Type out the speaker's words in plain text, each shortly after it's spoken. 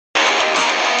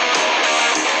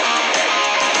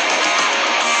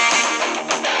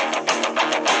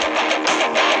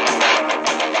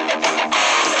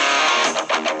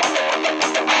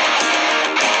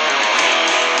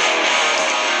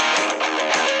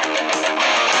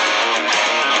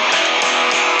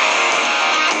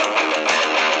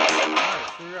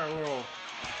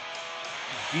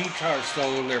Tyler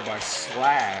still over there by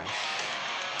Slash.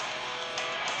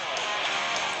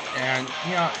 And,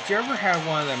 you know, do you ever have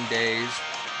one of them days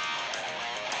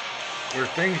where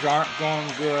things aren't going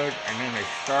good and then they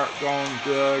start going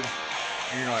good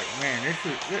and you're like, man, this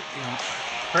is it, you know,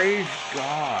 praise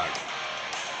God.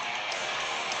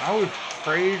 I was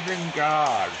praising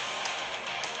God.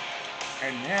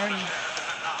 And then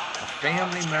a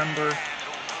family member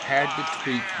had to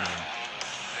tweet me,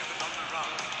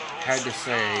 had to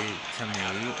say to me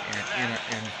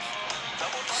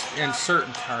in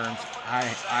certain terms,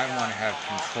 I want to have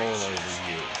control over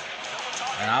you.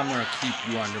 And I'm going to keep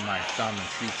you under my thumb and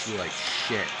treat you like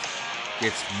shit.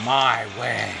 It's my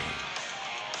way.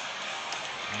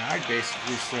 And I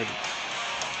basically said,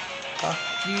 fuck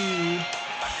you.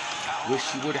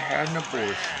 Wish you would have had an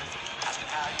abortion.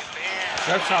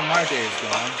 So that's how my day is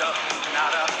going.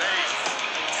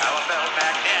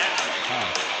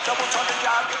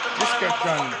 Just got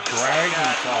done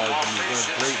bragging to all of you. What a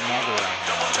great mother I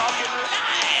have.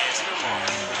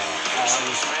 And I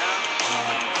was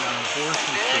an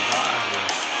abortion survivor.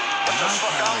 And I'm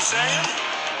kind of like, man,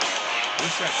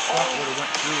 wish that fuck would have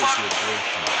went through with the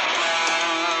abortion.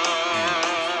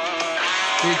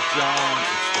 Big John,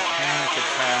 it's the panic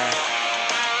attack.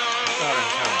 I thought I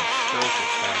was having a stroke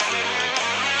attack there.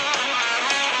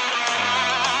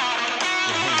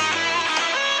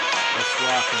 Let's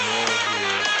rock and roll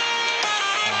here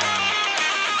on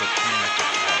the panic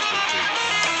attack with Big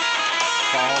John.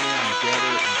 Follow me on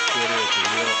Getter and Twitter at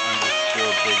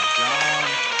 @real_Big John.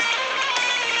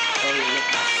 Oh, look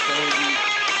my story.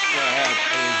 I have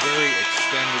a very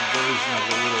extended version of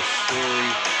a little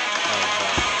story of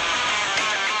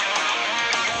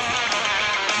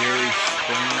Jerry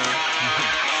Springer.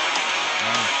 My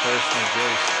own personal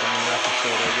Jerry Springer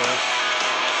episode, I guess.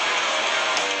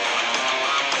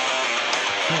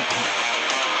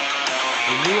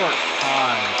 The New York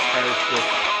Times has this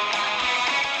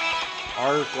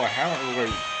article. I haven't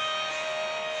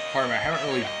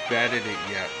really vetted it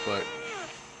yet, but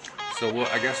so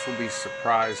I guess we'll be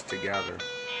surprised together.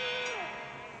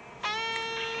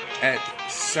 At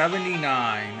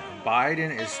 79,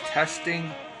 Biden is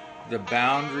testing the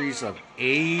boundaries of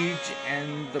age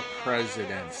and the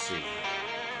presidency.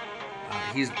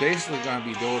 He's basically going to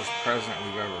be the oldest president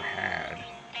we've ever had.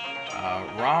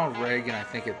 Ronald Reagan, I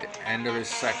think at the end of his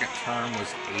second term,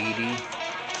 was 80.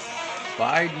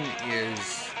 Biden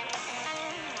is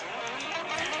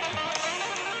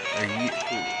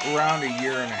around a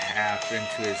year and a half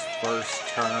into his first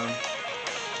term,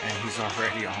 and he's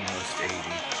already almost 80.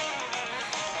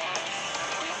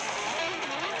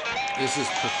 This is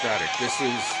pathetic. This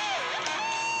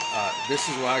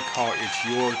is what I call it's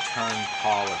your turn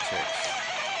politics.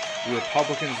 The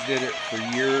Republicans did it for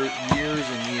years and years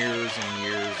and years and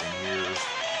years.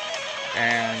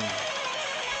 And,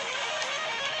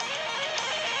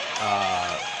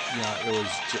 you know, it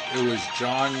was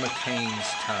John McCain's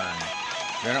turn.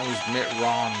 Then it was Mitt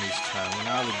Romney's turn. And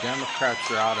now the Democrats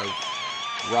are out of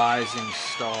rising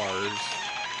stars.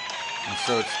 And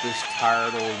so it's this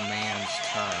tired old man's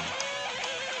turn.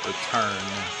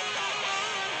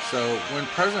 So when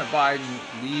President Biden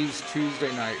leaves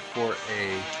Tuesday night for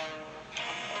a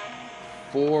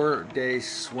 4-day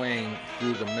swing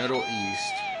through the Middle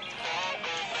East,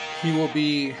 he will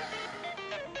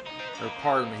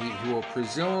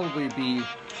presumably be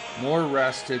more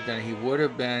rested than he would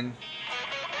have been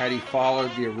had he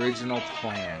followed the original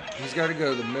plan. He's got to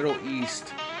go to the Middle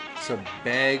East to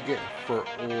beg for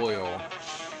oil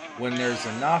when there's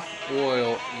enough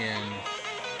oil in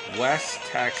West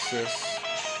Texas.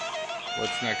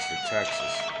 What's next to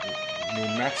Texas? New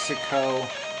Mexico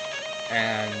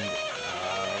and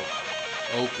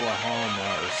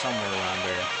Oklahoma or somewhere around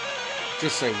there.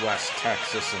 Just say West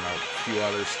Texas and a few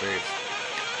other states.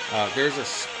 There's a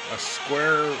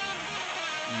square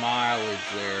mileage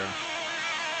there,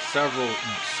 several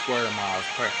square miles,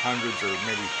 probably hundreds or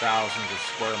maybe thousands of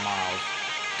square miles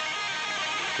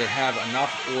that have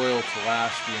enough oil to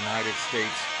last the United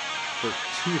States for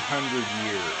 200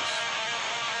 years.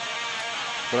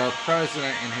 But our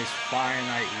president, in his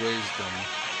finite wisdom,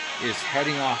 is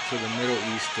heading off to the Middle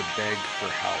East to beg for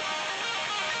help.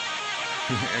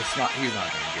 He's not going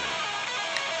to get it.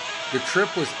 The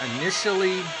trip was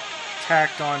initially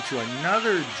tacked on to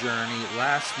another journey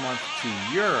last month to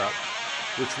Europe,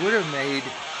 which would have made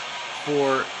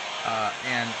for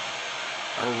an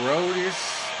Ardus,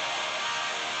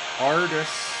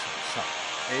 Ardus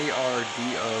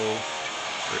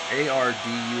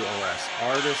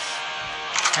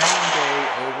 10-day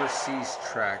overseas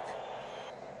trek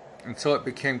until it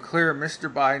became clear Mr.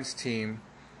 Biden's team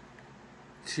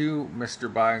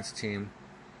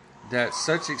that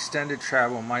such extended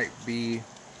travel might be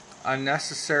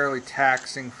unnecessarily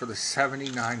taxing for the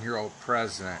 79-year-old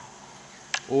president,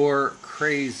 or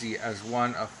crazy, as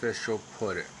one official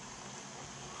put it.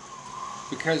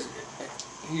 Because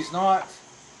he's not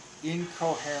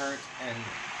incoherent and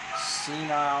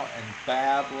senile and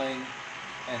babbling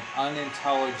and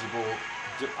unintelligible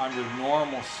under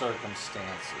normal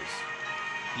circumstances.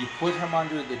 You put him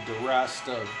under the duress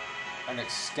of an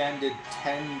extended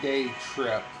 10-day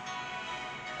trip,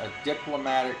 a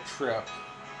diplomatic trip,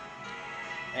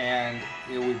 and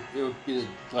it would be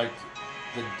like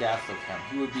the death of him.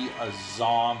 He would be a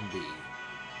zombie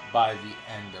by the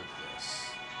end of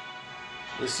this.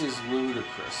 This is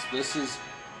ludicrous. This is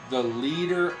the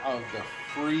leader of the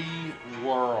free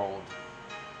world,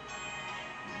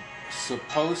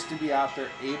 supposed to be out there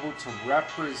able to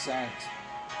represent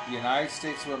the United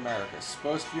States of America,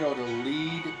 supposed to be able to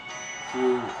lead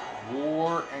through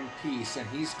war and peace, and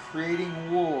he's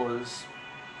creating wars,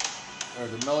 or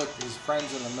his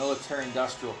friends in the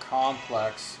military-industrial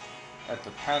complex at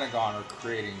the Pentagon are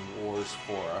creating wars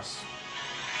for us.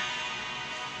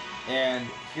 And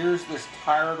here's this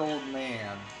tired old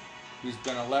man who's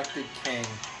been elected king,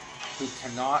 who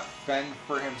cannot fend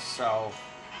for himself,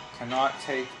 cannot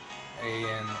take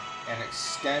an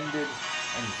extended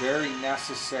and very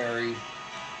necessary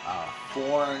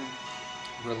foreign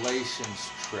relations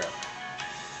trip,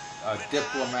 a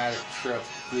diplomatic trip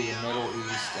through the Middle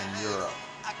East and Europe,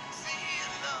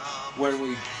 where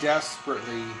we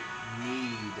desperately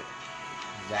need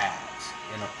that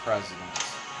in a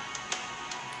president.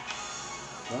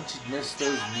 Don't you miss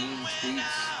those mean tweets?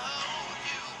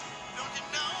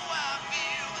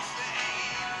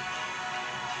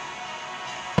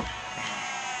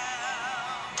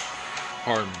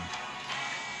 Pardon me.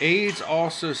 Aides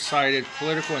also cited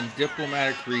political and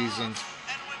diplomatic reasons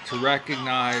to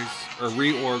recognize or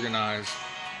reorganize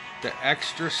the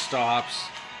extra stops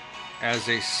as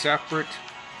a separate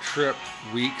trip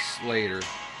weeks later.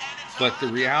 But the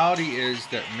reality is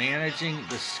that managing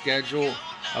the schedule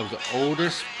of the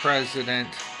oldest president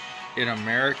in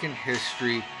American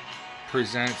history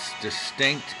presents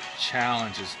distinct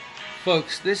challenges.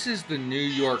 Folks, this is the New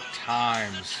York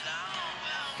Times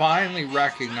finally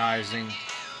recognizing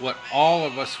what all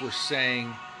of us were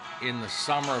saying in the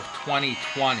summer of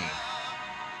 2020,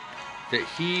 that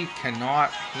he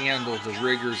cannot handle the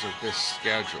rigors of this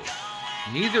schedule.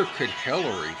 Neither could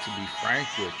Hillary, to be frank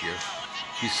with you.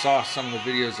 You saw some of the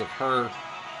videos of her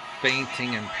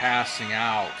fainting and passing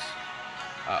out.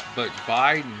 But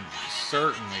Biden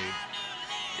certainly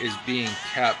is being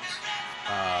kept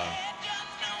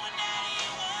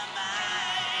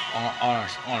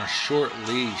on a short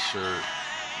leash, or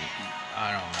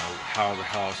I don't know how the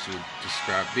hell she would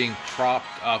describe, being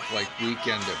propped up like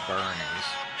Weekend at Bernie's.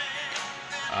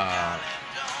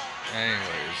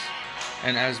 Anyways,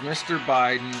 and as Mr.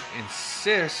 Biden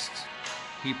insists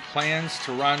he plans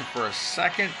to run for a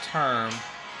second term,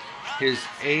 his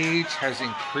age has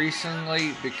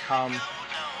increasingly become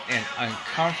an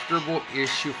uncomfortable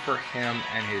issue for him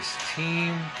and his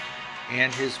team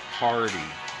and his party.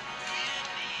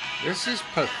 This is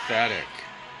pathetic.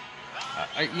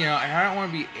 And I don't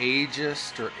want to be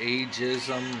ageist or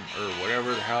ageism or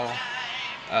whatever the hell.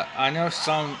 I know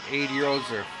some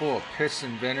 80-year-olds are full of piss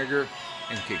and vinegar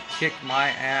and could kick my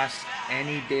ass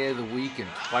any day of the week and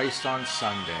twice on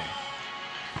Sunday.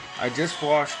 I just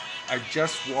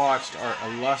watched our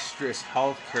illustrious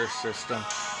healthcare system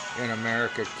in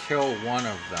America kill one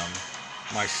of them,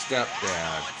 my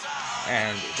stepdad.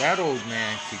 And that old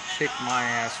man could kick my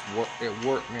ass. It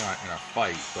worked me in a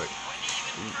fight, but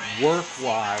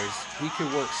work-wise, he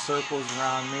could work circles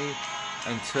around me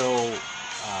until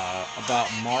about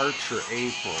March or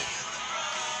April,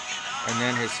 and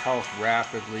then his health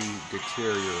rapidly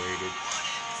deteriorated.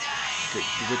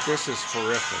 But this is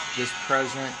horrific. This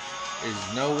president is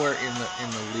nowhere in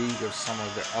the league of some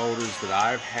of the elders that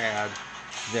I've had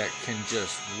that can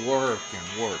just work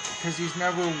and work, because he's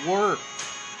never worked.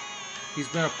 He's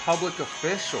been a public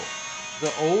official.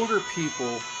 The older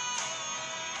people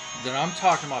that I'm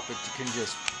talking about that can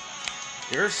just,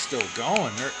 they're still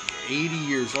going. They're 80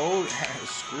 years old.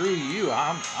 Screw you.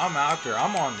 I'm out there.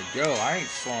 I'm on the go. I ain't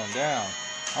slowing down.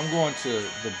 I'm going to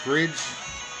the bridge.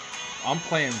 I'm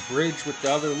playing bridge with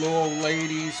the other little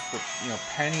ladies for,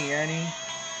 penny ante.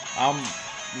 I'm,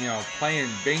 playing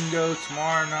bingo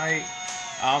tomorrow night.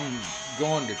 I'm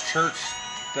going to church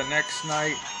the next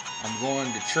night. I'm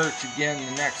going to church again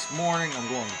the next morning. I'm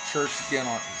going to church again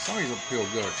some of these people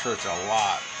go to church a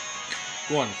lot.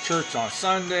 Going to church on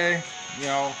Sunday, you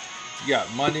got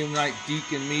Monday night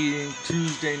deacon meeting,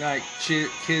 Tuesday night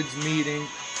kids meeting,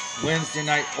 Wednesday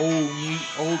night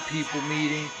old people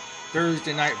meeting.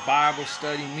 Thursday night Bible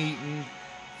study meeting.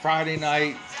 Friday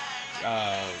night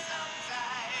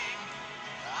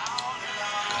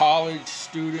college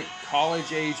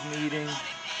age meeting.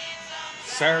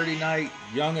 Saturday night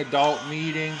young adult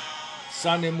meeting.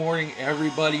 Sunday morning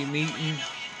everybody meeting.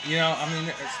 You know, I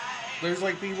mean, there's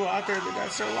like people out there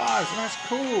that's their lives, and that's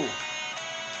cool.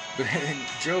 But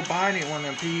Joe Biden ain't one of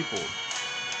them people.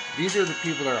 These are the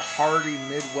people that are hardy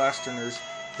Midwesterners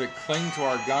that cling to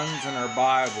our guns and our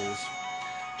Bibles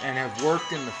and have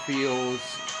worked in the fields,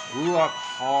 grew up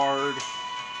hard,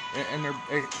 and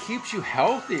it keeps you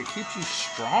healthy. It keeps you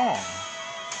strong.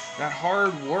 That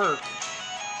hard work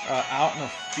out in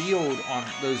the field on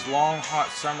those long, hot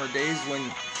summer days when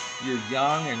you're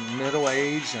young and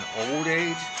middle-aged and old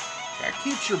age, that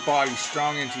keeps your body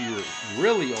strong into your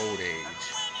really old age.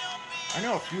 I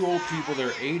know a few old people that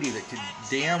are 80 that could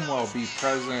damn well be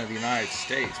president of the United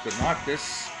States, but not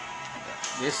this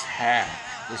hack,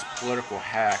 this political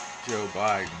hack, Joe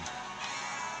Biden.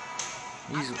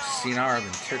 He's senile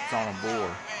than ticks on a boar.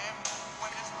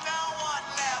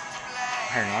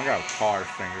 Hang on, I gotta pause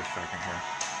things a second here.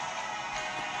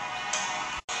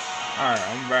 Alright,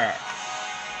 I'm back.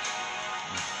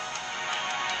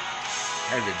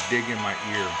 I had to dig in my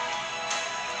ear.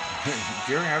 Do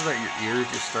you ever have that your ears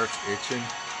just starts itching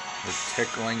or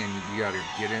tickling and you gotta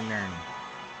get in there and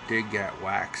dig that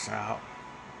wax out?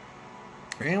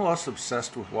 Are any of us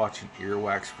obsessed with watching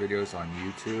earwax videos on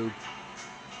YouTube?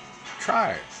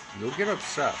 Try it. You'll get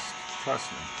obsessed.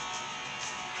 Trust me.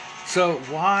 So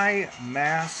why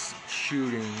mass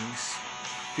shootings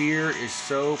fear is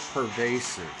so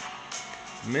pervasive?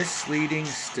 Misleading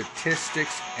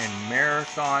statistics and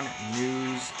marathon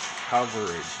news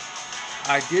coverage.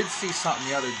 I did see something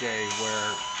the other day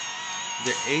where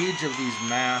the age of these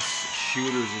mass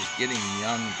shooters is getting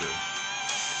younger.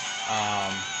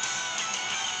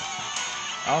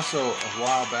 Also, a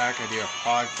while back I did a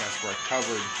podcast where I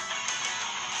covered,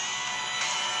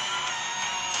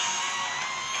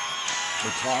 we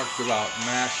talked about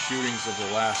mass shootings of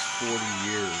the last 40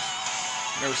 years.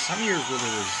 There were some years where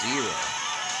there was zero.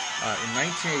 In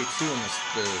 1982, when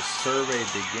the survey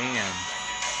began,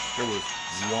 there was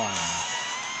one.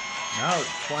 Now,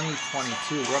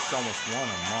 2022, we're up to almost one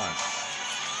a month.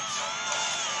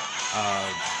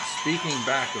 Speaking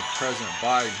back of President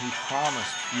Biden, he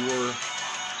promised fewer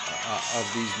of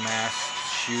these mass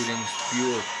shootings,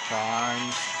 fewer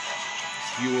crimes,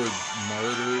 fewer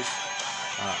murders.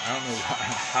 I don't know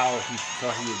how he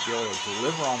thought he would be able to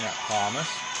deliver on that promise.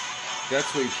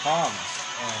 That's what he promised.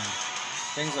 And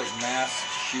things like mass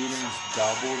shootings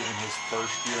doubled in his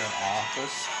first year in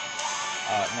office.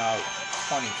 Now,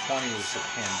 2020 was the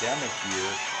pandemic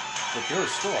year, but there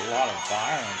was still a lot of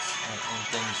violence and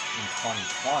things in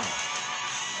 2020.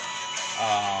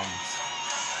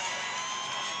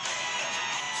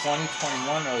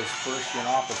 2021, though, his first year in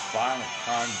office, violent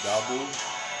crime doubled.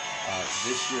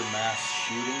 This year, mass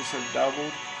shootings have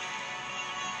doubled.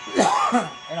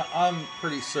 And I'm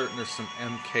pretty certain there's some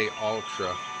MK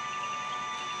Ultra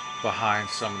behind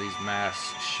some of these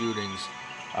mass shootings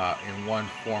in one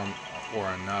form or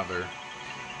another.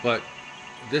 But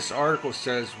this article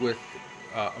says, with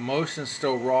emotions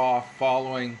still raw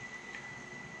following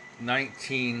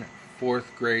 19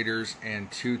 fourth graders and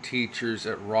 2 teachers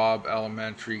at Robb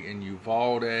Elementary in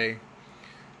Uvalde,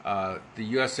 the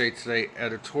USA Today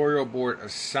editorial board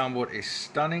assembled a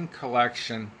stunning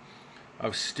collection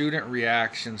of student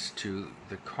reactions to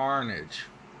the carnage.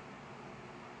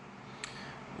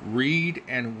 Read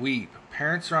and weep.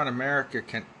 Parents around America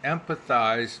can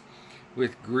empathize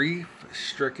with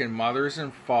grief-stricken mothers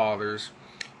and fathers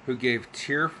who gave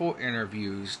tearful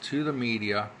interviews to the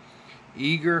media,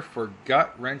 eager for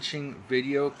gut-wrenching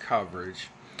video coverage.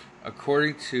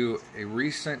 According to a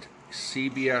recent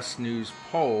CBS News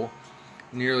poll,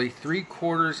 nearly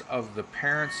 3/4 of the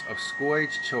parents of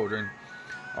school-age children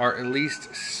are at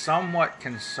least somewhat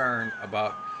concerned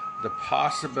about the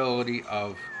possibility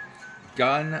of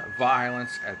gun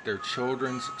violence at their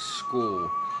children's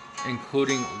school,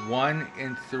 including 1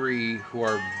 in 3 who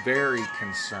are very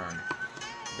concerned.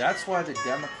 That's why the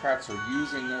Democrats are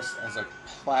using this as a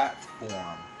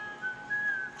platform.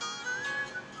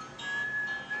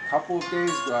 A couple of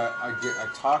days ago, I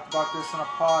talked about this in a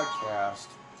podcast.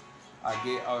 I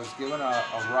was given a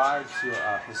ride to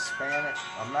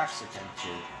a Mexican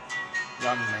kid,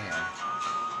 young man,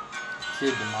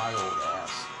 kid to my old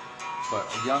ass, but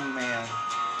a young man,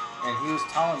 and he was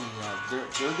telling me,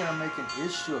 they're going to make an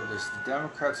issue of this. The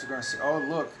Democrats are going to say, oh,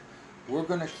 look, we're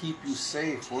going to keep you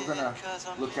safe. We're going to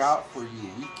look out for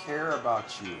you. We care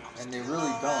about you. And they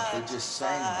really don't. They're just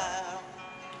saying that.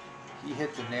 he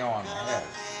hit the nail on the head.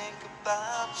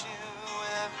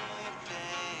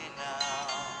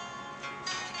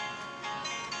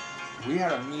 We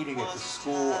had a meeting at the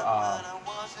school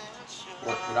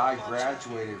that I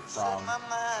graduated from.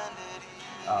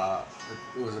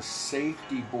 It was a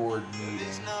safety board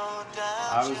meeting.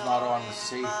 I was not on the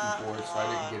safety board, so I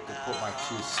didn't get to put my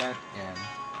 2 cents in.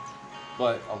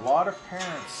 But a lot of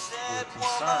parents were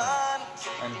concerned.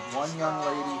 And one young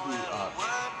lady who, again,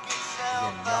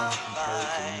 young compared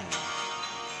to me,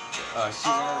 she's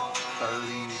in her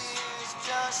 30s,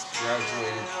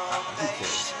 graduated, who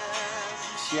cares?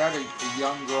 She had a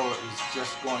young girl that was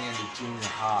just going into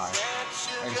junior high,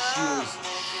 and she was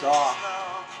shocked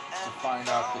to find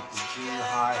out that the junior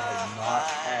high had not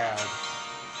had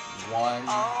one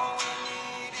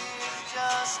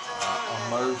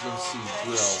emergency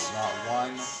drill, not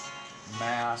one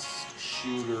mass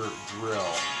shooter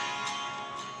drill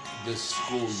this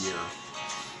school year.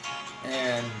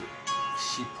 And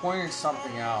she pointed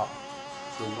something out.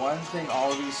 The one thing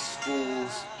all these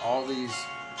schools, all these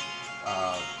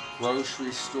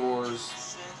grocery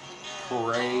stores,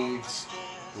 parades,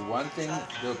 the one thing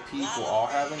the people all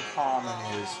have in common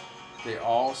is they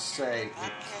all say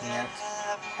it can't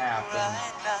happen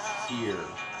here.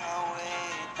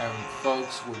 And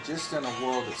folks, we're just in a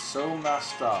world that's so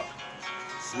messed up.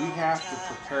 We have to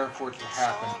prepare for it to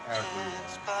happen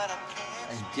everywhere.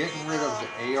 And getting rid of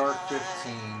the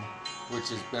AR-15, which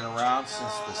has been around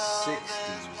since the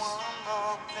 60s,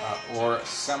 or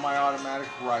semi-automatic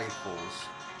rifles,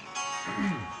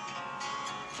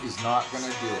 is not going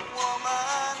to do it.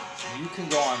 You can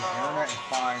go on the internet and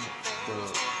find the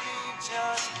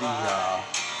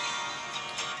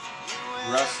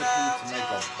recipe to make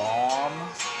a bomb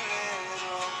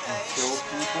and kill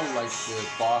people like the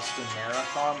Boston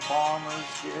Marathon bombers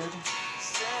did.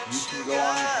 You can go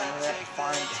on the internet and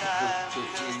find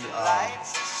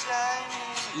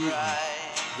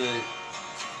the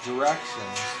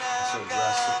directions. I said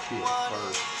recipe at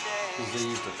first because they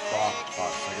used a crock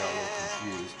pot, so I got a little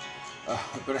confused.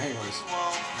 But anyways,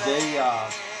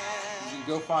 you can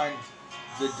go find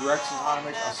the directions on how to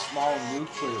make a small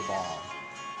nuclear bomb.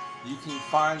 You can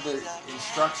find the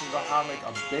instructions on how to make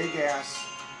a big ass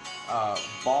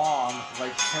bomb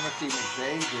like Timothy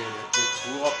McVeigh did that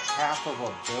blew up half of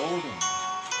a building.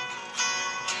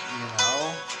 You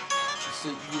know? So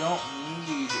you don't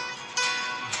need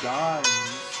guns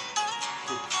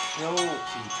to kill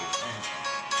people. And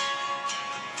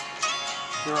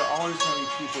there are always going to be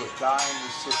people that die in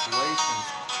these situations,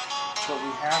 but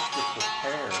we have to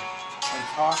prepare. And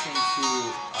talking to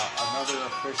another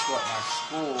official at my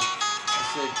school, I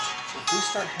said, if we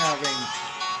start having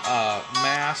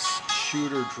mass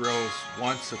shooter drills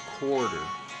once a quarter,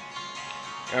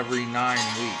 every 9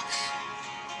 weeks,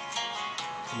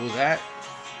 will that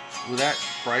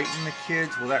frighten the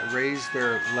kids? Will that raise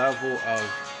their level of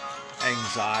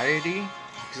anxiety?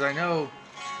 Because I know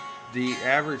the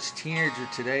average teenager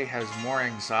today has more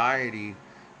anxiety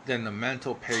than the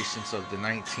mental patients of the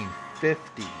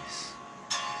 1950s.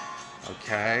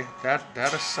 Okay,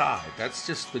 that aside, that's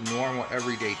just the normal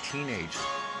everyday teenager.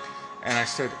 And I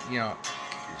said,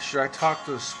 should I talk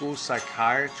to a school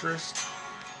psychiatrist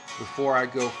before I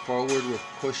go forward with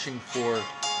pushing for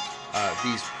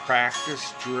these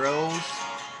practice drills?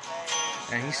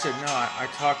 And he said, no, I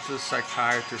talked to the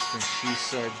psychiatrist and she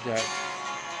said that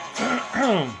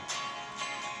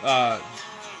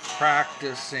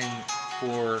practicing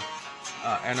for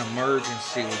an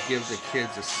emergency will give the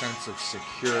kids a sense of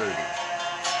security.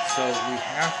 So we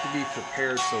have to be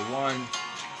prepared. So one,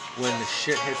 when the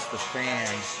shit hits the fan,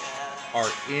 our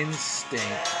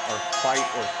instinct, our fight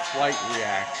or flight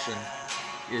reaction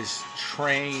is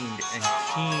trained and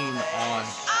keen on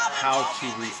how to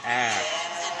react,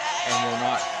 and we're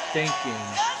not thinking,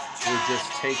 we're just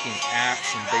taking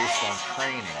action based on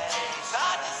training.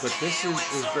 But this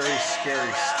is very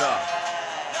scary stuff.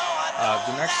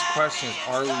 The next question is,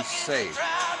 are we safe?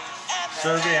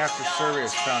 Survey after survey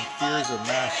has found fears of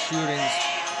mass shootings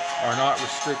are not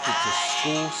restricted to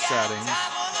school settings.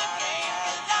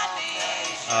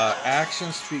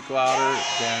 Actions speak louder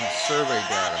than survey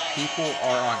data. People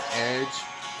are on edge,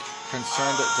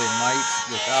 concerned that they might,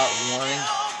 without warning,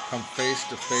 come face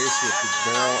to face with the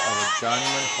barrel of a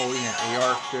gunman holding an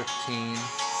AR-15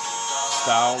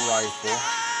 style rifle.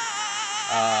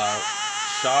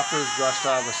 Shoppers rushed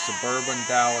out of a suburban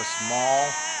Dallas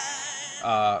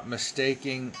mall,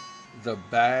 mistaking the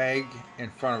bag in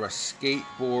front of a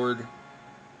skateboard,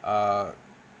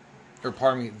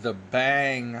 the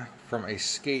bang from a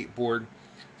skateboard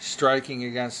striking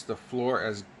against the floor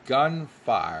as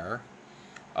gunfire.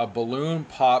 A balloon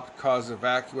popped, caused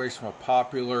evacuation from a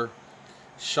popular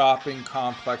shopping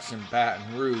complex in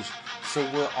Baton Rouge. So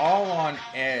we're all on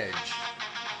edge.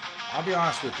 I'll be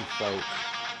honest with you, folk.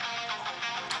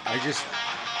 I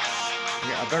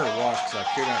better watch because I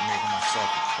could not make myself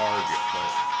a target.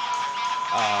 But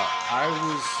I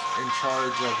was in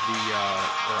charge of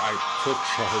or I took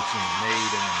charge and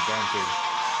made and invented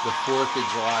the 4th of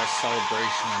July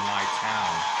celebration in my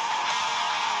town.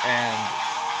 And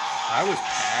I was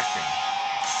packing.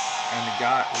 And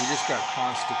we just got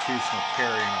constitutional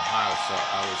carry in Ohio, so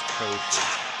I was kosher.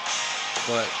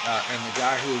 But, and the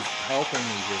guy who was helping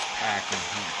me was packing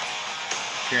heat,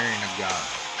 carrying a gun,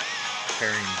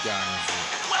 carrying guns,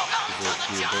 because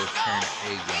we were both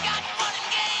carrying a gun.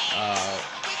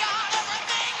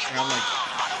 And I'm like,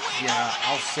 yeah,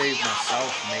 I'll save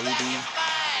myself, maybe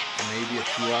a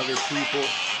few other people,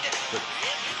 but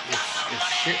if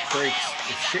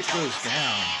shit goes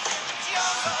down,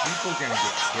 some people are going to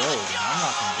get killed, and I'm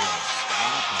not going to be able to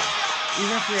stop them.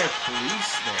 Even if we had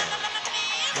police there,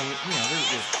 and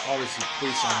there's obviously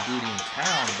police on duty in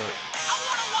town, but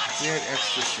if we had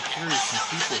extra security, some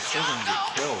people are still going to get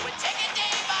killed.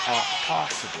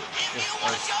 Possibly, if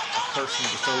a person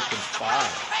just opens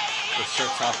fire or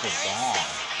sets off a bomb.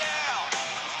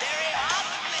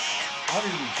 How did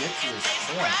we get to this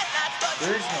point?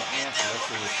 There is no answer.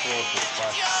 That's a rhetorical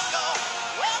question.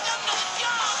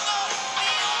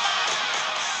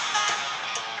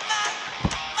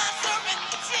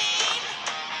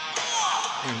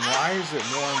 And why is it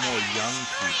more and more young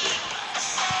people?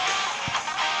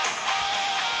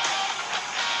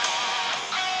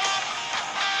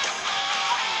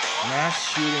 Mass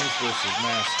shootings versus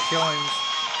mass killings.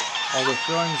 Although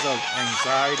feelings of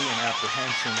anxiety and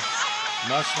apprehension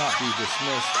must not be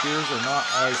dismissed, fears are not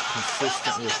always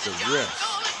consistent with the risk.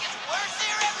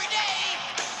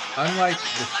 Unlike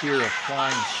the fear of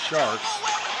flying sharks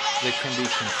that can be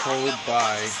controlled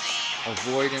by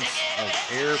avoidance of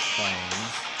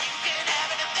airplanes,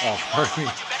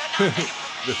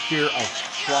 the fear of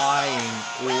flying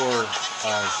or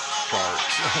of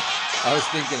sharks. I was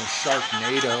thinking of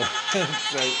Sharknado,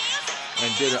 I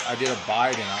did a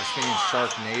Biden. I was thinking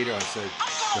Sharknado. I said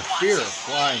the fear of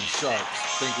flying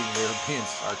sharks, thinking they were being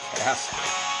sarcastic.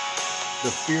 The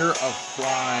fear of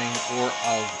flying or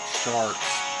of sharks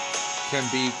can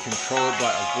be controlled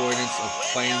by avoidance of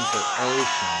planes or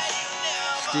oceans.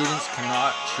 Students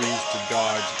cannot choose to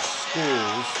dodge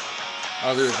schools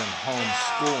other than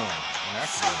homeschooling, and that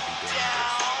could even be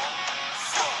dangerous.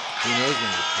 Who knows when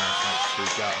your parents might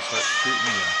freak out and start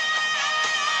shooting you?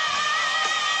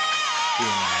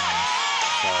 Being an ass,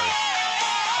 sorry.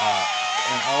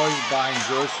 And always buying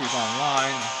groceries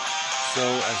online so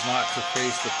as not to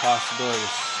face the possibility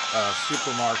of a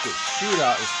supermarket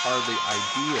shootout is hardly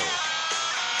ideal.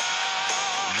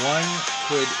 One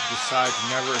could decide to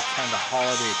never attend a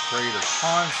holiday parade or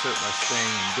concert by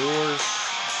staying indoors.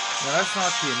 Now, that's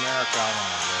not the America I want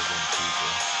to live in,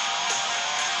 people.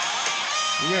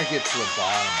 We're going to get to the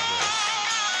bottom of this.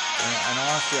 And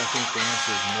honestly, I think the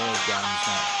answer is more guns,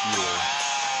 not fewer.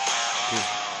 Because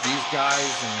these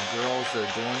guys and girls that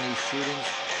are doing these shootings,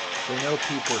 they know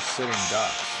people are sitting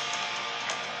ducks.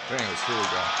 But anyways, here we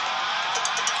go.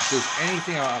 If there's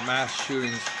anything about mass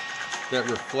shootings that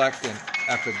reflect an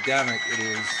epidemic, it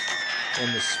is in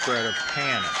the spread of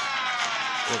panic.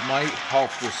 It might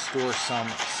help restore some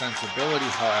sensibility,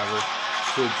 however,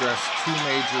 to address two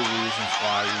major reasons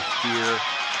why we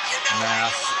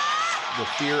the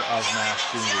fear of mass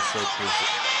shootings is so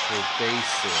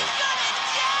pervasive.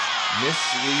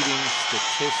 Misleading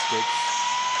statistics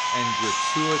and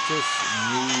gratuitous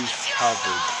news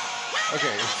coverage.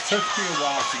 Okay, it took me a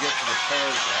while to get to the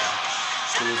paragraph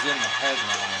that was in the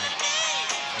headline,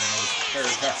 and it was the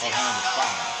paragraph I wanted to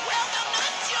find.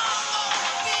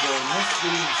 There are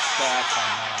misleading stats on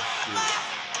mass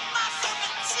shootings.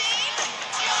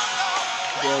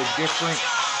 There are different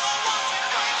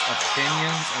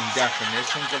opinions and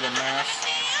definitions of a mass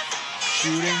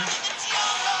shooting.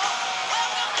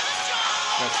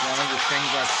 That's one of the things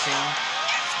I've seen.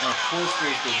 And of course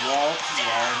there's the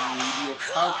wall-to-wall media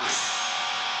coverage.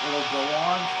 It'll go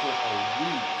on for a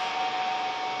week.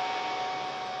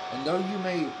 And though you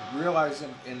may realize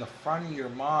in the front of your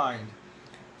mind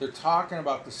they're talking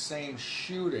about the same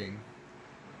shooting,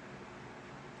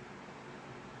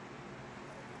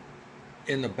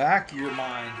 in the back of your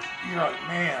mind, you're like,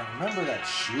 man, remember that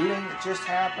shooting that just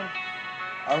happened?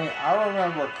 I mean, I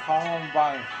remember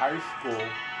Columbine High School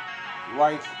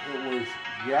like it was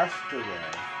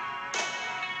yesterday.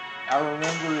 I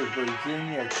remember the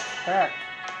Virginia Tech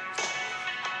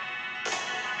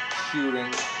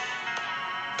shooting,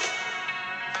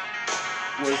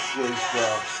 which was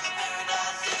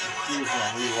excuse me,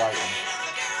 I'm rewriting.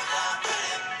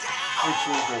 which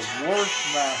is the worst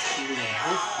mass shooting in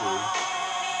history,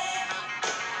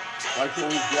 like it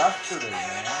was yesterday,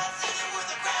 man.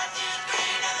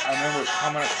 I remember it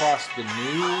coming across the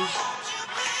news.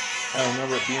 I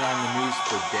remember it being on the news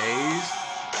for days.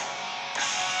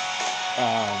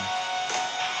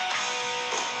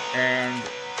 And it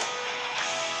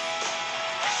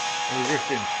was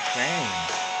just insane.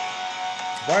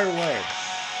 By the way,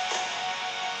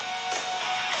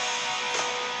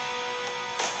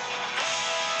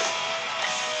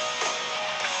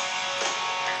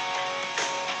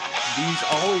 these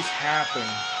always happen,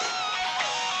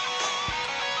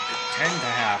 tend to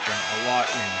happen a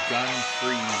lot in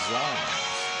gun-free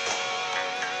zones.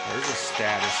 There's a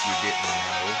status you didn't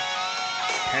know.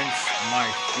 Hence my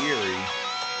theory.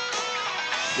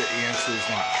 The answer is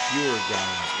not fewer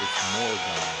guns, it's more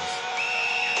guns.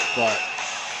 But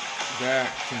that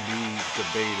can be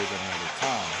debated another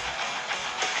time.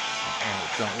 And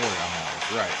don't worry, I'm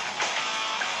always right.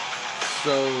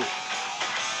 So,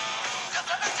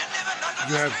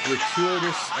 you have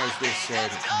gratuitous, as they said,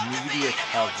 media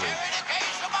coverage.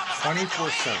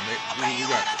 24/7. We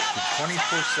got the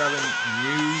 24/7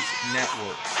 news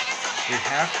networks. They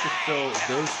have to fill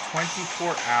those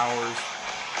 24 hours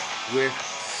with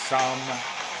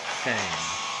something.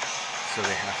 So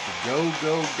they have to go,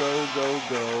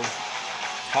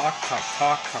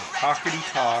 talkity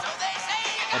talk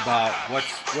about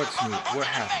what's new, what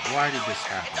happened, why did this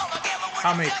happen,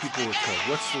 how many people were killed,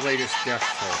 what's the latest death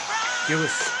toll, give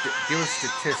us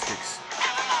statistics.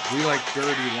 We like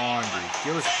dirty laundry.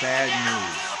 Give us bad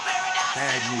news.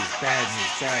 Bad news.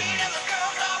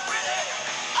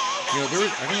 You know, there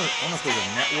was, I don't know if it was a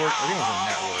network. I think it was a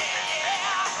network.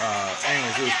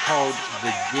 Anyways, it was called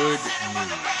The Good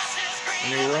News. And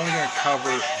they were only going to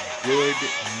cover good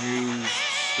news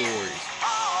stories.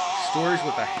 Stories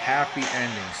with a happy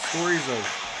ending. Stories of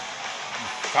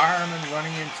firemen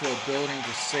running into a building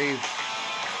to save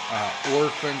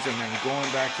orphans and then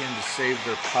going back in to save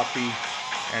their puppy.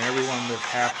 And everyone lived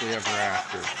happily ever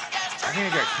after. I think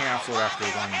it got canceled after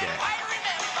one day.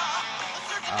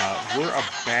 We're a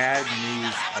bad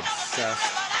news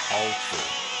obsessed culture.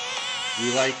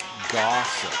 We like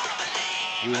gossip.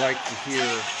 We like to hear,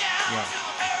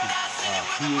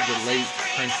 who the late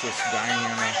Princess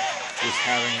Diana was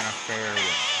having an affair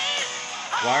with.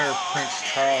 Why are Prince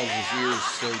Charles's ears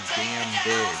so damn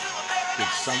big?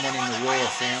 Did someone in the royal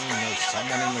family know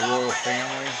someone in the royal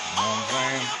family? You know what I'm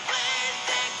saying?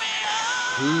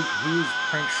 Who's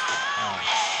Prince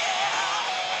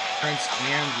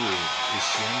Andrew? Is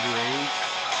she underage?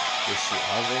 Is she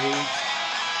of age?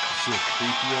 Is she a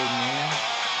creepy old man?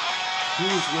 Who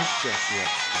is with Jeffrey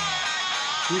Epstein?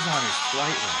 Who's on his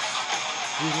flight list?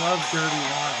 We love dirty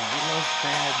laundry. We love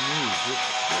bad news. It's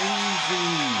crazy.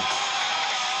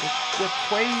 It's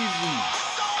crazy.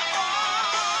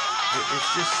 It's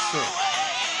just sick.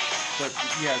 But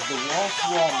yeah, the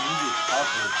wall-to-wall media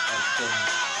coverage of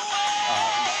things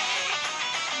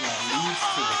leads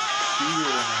to the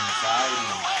fear and anxiety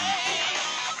in people.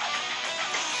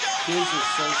 Kids are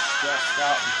so stressed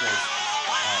out because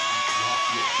you have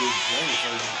to get good grades.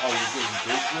 You're getting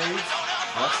good grades?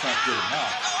 Well, that's not good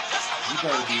enough. You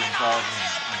better be involved in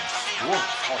sports.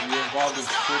 Are you involved in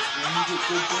sports when you get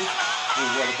good grades?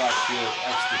 Well, what about your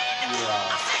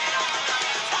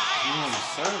community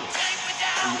service?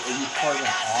 Are you part of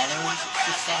an honors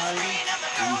society?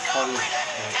 Are you part of the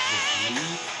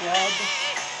Glee Club?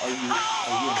 Are you in the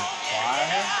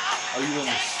choir? Are you in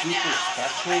the super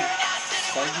special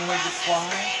segment of the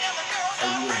choir? Are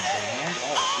you in band?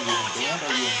 Oh, are you in band?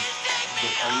 Are you in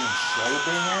show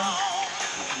band?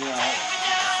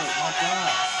 It's like, my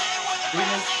God. They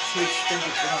make kids think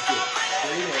if they don't get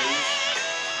straight A's,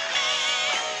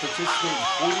 participate in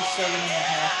 47 and a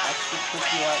half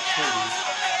extracurricular activities,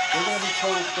 they're going to be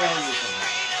total failures in it.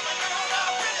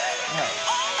 No.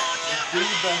 You do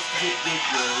your best to get good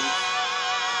grades.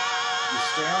 You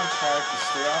stay on track, you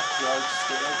stay off drugs,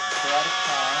 stay out of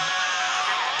crime.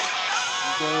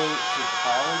 You go to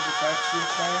college if that's your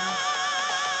thing.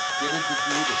 Get a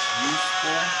degree that's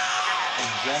useful. And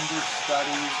gender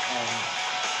studies and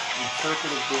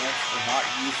interpretive dance are not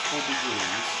useful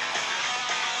degrees.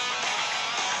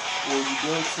 Or you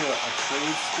go to a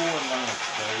trade school and learn a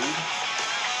trade.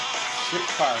 Shit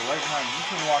fire right now. You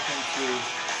can walk into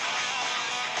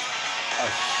a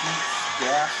Sheetz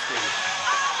gas station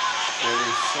where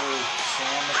they serve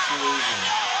sandwiches and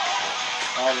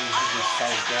all these people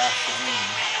sell gasoline.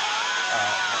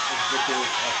 But there's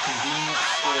a convenience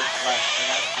store /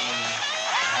 gasoline.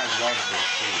 And I love their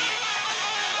food.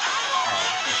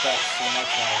 In fact, so much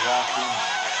when I walk in,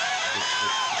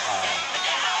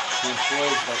 The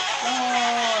employee's like,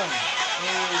 John!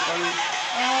 Hey, everybody.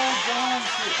 Oh, John!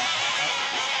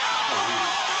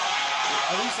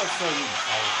 At least I started eating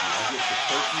healthy. I get the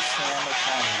turkey sandwich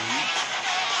on wheat,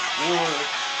 or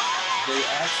they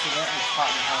accidentally caught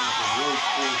me home with a really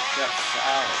cool chef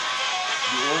salad.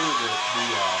 You order the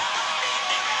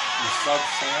sub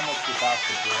sandwich without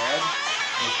the bread,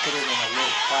 and you put it in a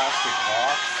little plastic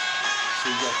box.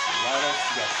 So you got your lettuce,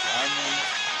 you got your onions,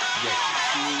 you got your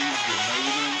cheese, your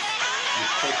tomatoes, your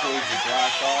pickles, your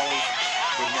black olives,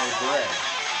 but no bread.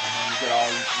 And then you get all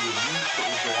your meat that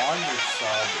will go on your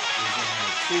sub is in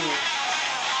there too.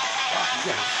 Wow, you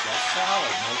got a chef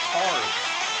salad, no carbs.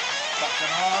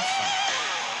 Fucking awesome.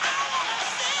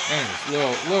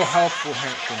 Anyways, little helpful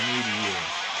hint from me to you,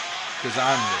 because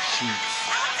I'm the sheets.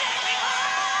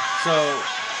 So,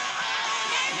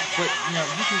 but you know,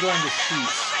 you can go into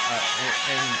Sheets,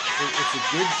 and it's a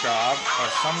good job.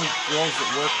 Some of the girls that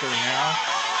work there now,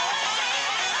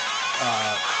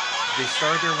 they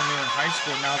started there when they were in high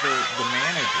school. Now they're the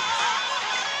managers.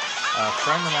 A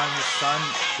friend of mine, his son,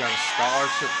 got a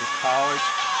scholarship to college.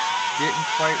 Didn't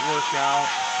quite work out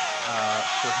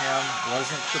for him.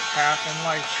 Wasn't the path in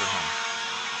life for him.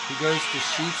 He goes to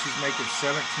Sheets. He's making $17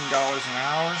 an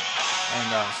hour.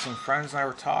 And some friends and I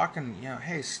were talking, you know,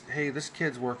 hey, this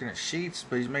kid's working at Sheets,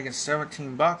 but he's making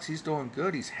 $17. He's doing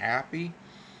good. He's happy.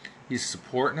 He's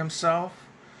supporting himself.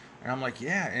 And I'm like,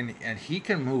 yeah, and he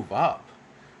can move up.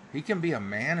 He can be a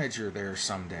manager there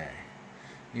someday.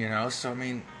 You know, so I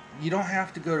mean, you don't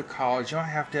have to go to college. You don't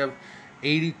have to have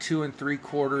 82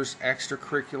 3/4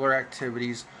 extracurricular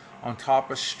activities on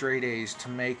top of straight A's to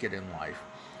make it in life.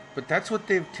 But that's what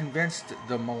they've convinced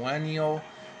the millennial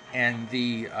and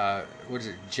the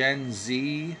Gen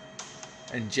Z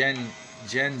and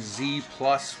Gen Z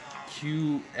plus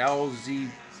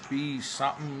QLZB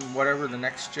something, whatever the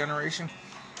next generation.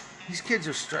 These kids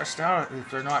are stressed out if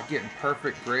they're not getting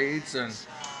perfect grades and,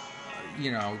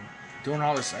 you know, doing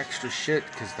all this extra shit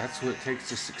because that's what it takes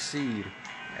to succeed.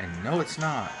 And no, it's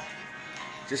not.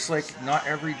 Just like not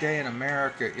every day in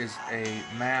America is a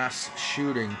mass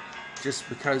shooting just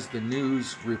because the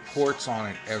news reports on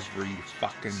it every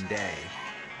fucking day.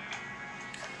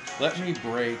 Let me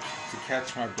break to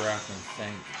catch my breath and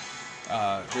think.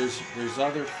 There's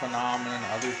other phenomenon,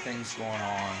 other things going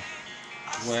on.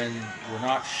 When we're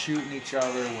not shooting each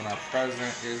other, when our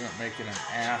president isn't making an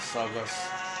ass of us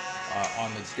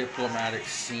on the diplomatic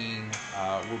scene,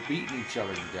 we're beating each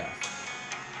other to death.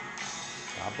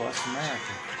 God bless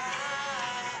America.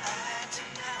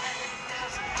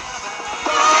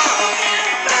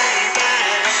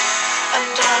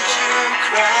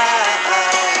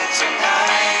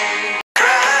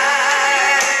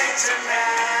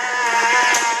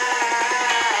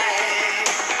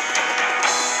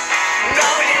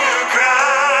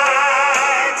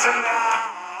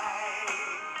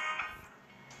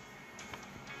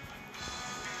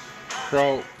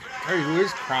 So, hey, who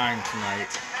is crying tonight?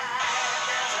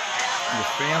 The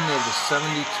family of the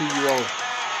 72-year-old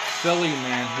Philly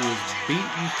man who was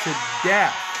beaten to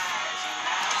death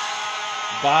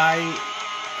by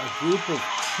a group of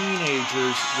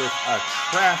teenagers with a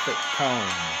traffic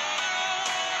cone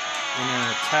in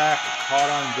an attack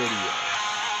caught on video.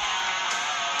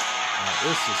 Now,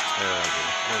 this is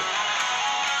terrible.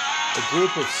 A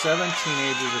group of 7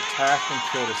 teenagers attacked and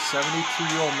killed a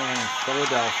 72-year-old man in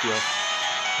Philadelphia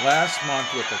last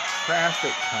month with a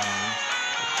traffic cone,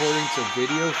 according to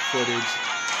video footage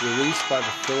released by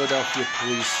the Philadelphia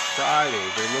police Friday.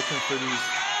 They're looking for these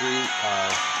 3,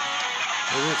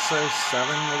 what did it say, 7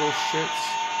 little shits?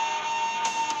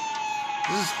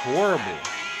 This is horrible.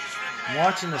 I'm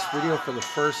watching this video for the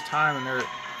first time, and they're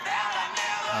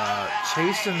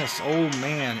chasing this old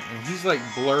man, and he's like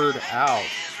blurred out.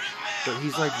 But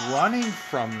he's like running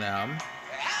from them,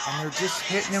 and they're just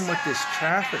hitting him with this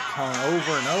traffic cone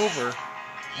over and over,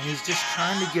 and he's just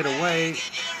trying to get away.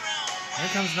 Here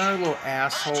comes another little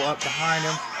asshole up behind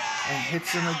him and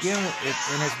hits him again,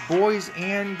 and it's boys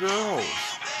and girls.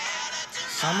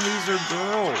 Some of these are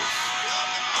girls.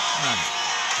 Man,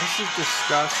 this is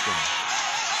disgusting.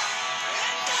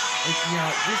 Like, you know,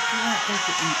 just you don't think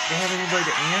that they have anybody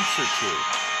to answer to.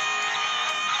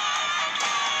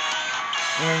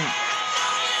 And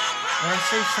when I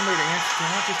say somebody to answer to, I'm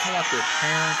not just talking about their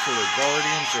parents or their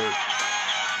guardians or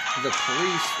the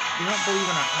police. They don't believe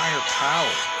in a higher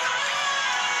power.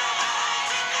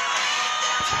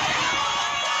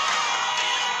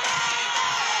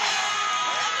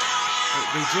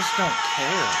 They just don't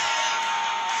care.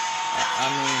 I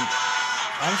mean,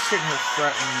 I'm sitting here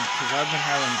fretting because I've been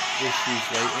having issues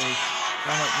lately. And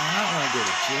I'm like, man, I don't want to go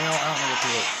to jail. I don't know what to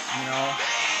do, you know.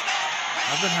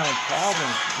 I've been having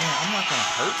problems. Man, I'm not gonna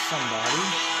hurt somebody.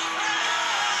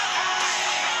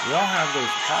 We all have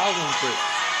those problems, but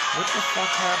what the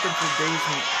fuck happened to days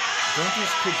when don't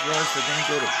these kids realize they're gonna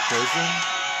go to prison?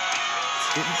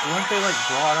 Weren't they like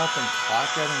brought up and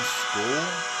taught that in school?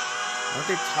 Weren't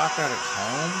they taught that at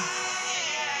home?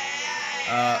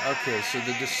 Okay, so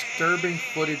the disturbing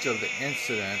footage of the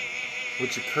incident,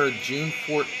 which occurred June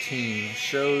 14,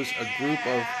 shows a group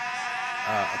of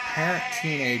apparent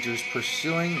teenagers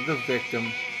pursuing the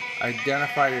victim,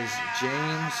 identified as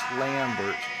James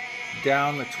Lambert,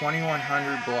 down the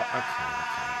 2100 block. Okay.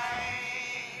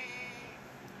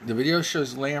 The video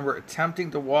shows Lambert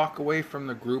attempting to walk away from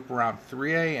the group around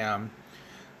 3 a.m.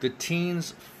 The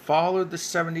teens followed the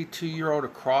 72-year-old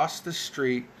across the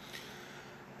street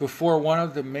before one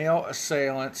of the male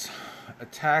assailants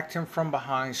attacked him from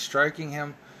behind, striking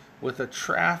him with a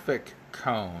traffic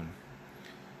cone.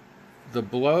 The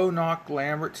blow knocked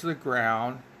Lambert to the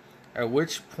ground, at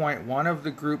which point one of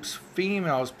the group's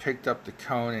females picked up the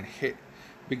cone and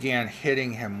began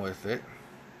hitting him with it.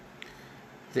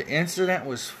 The incident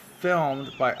was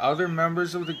filmed by other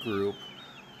members of the group,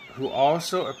 who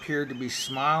also appeared to be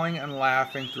smiling and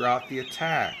laughing throughout the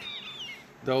attack.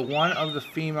 Though one of the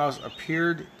females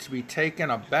appeared to be taken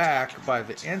aback by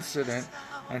the incident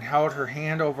and held her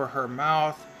hand over her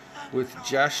mouth with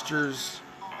gestures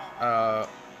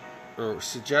or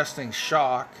suggesting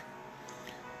shock.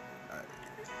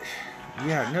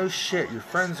 Yeah, no shit. Your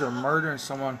friends are murdering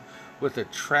someone with a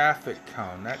traffic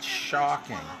cone. That's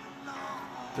shocking.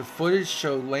 The footage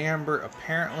showed Lambert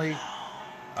appearing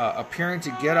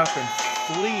to get up and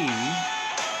flee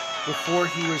before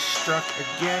he was struck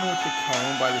again with the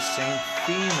cone by the same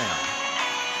female.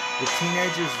 The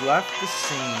teenagers left the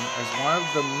scene as one of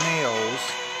the males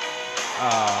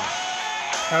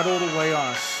pedaled away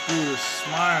on a scooter,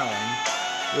 smiling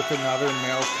with another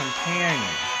male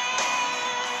companion.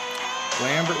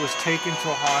 Lambert was taken to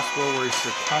a hospital where he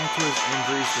succumbed to his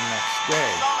injuries the next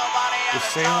day. The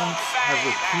assailants have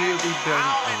repeatedly been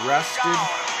arrested,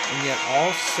 and yet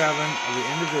all 7 of the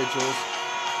individuals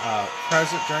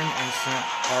present during the incident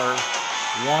are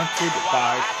wanted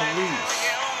by police.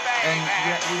 And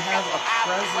yet we have a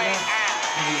president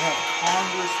and we have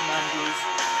Congress members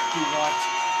who want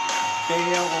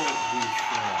bail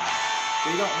reform.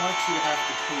 They don't want you to have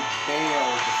to pay bail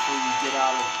before you get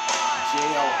out of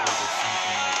jail over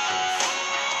something like this.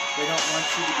 They don't want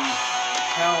you to be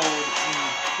held in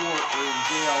court or in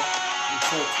jail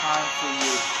until time for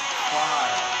your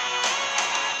trial.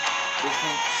 They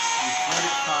think you commit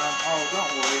a crime, oh,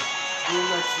 don't worry, we'll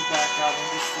let you back out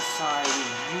into society.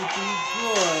 You be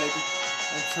good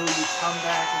until you come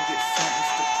back and get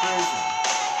sentenced to prison.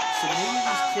 So maybe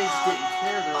these kids didn't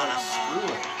care. They're like, screw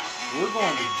it. We're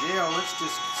going to jail. Let's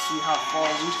just see how far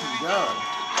we can go.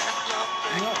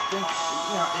 You don't think,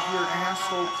 if you're an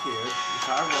asshole kid, which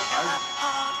I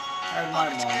had my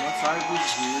moments. I was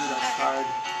weird. I tried,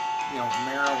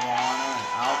 marijuana and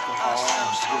alcohol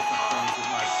and different things with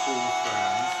my cool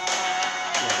friends.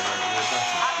 Yeah, right. We're a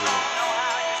bunch of kids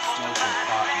smoking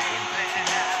pot and drinking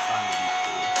too much, trying to be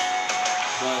cool.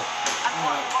 But,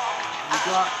 you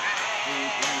got, when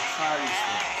you try these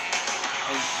things,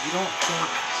 and you don't think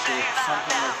that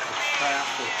something like a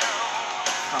traffic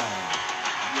cone,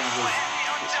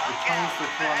 the cones they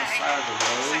put on the side of the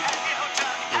road,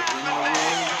 or in the road,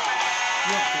 you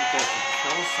don't think that could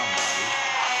kill somebody.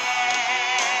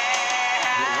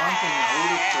 But one thing, an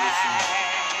older person's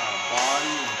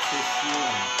body and tissue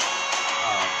and,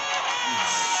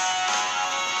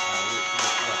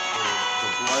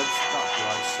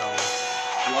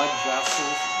 blood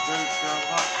vessels, they're a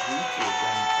lot weaker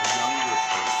than a younger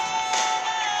person's.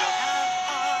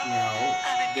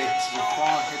 They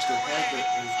fall and hit their head, but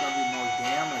there's going to be more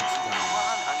damage done.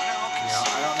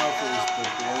 I don't know if it was the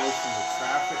blow from the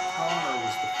traffic cone or it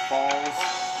was the falls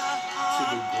to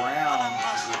the ground,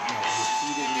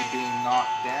 repeatedly being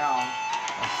knocked down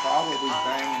and probably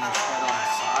banging his head on the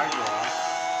sidewalk,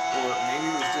 or maybe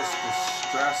it was just the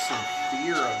stress and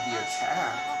fear of the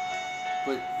attack,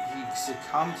 but he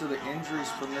succumbed to the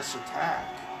injuries from this attack,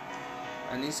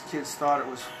 and these kids thought it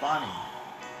was funny.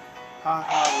 Ha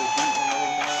ha, we're beating an old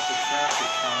man with the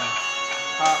traffic cone.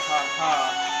 Ha ha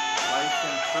ha, life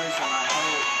in prison, I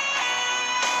hope.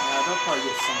 Yeah, they'll probably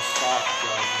get some soft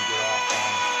drugs and get off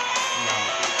on,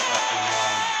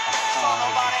 a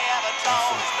hog and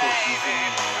some cookies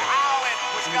in there.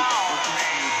 They just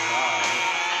need love.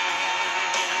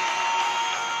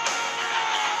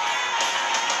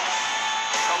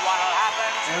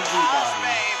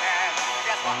 Everybody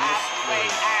on this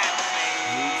place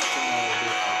needs to know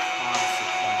there are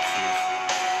consequences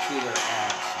to their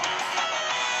actions.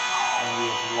 And we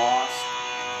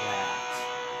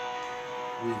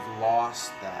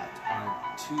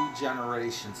 2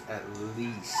 generations at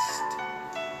least,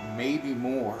 maybe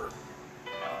more.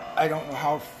 I don't know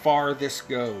how far this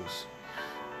goes,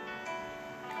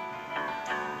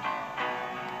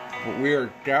 but we are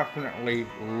definitely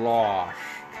lost.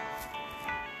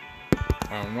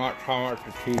 I'm not talking about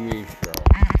the TV show.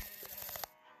 I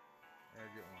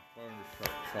gotta get my phone to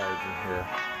start charging here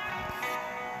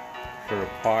so the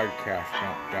podcast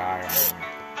don't die on me.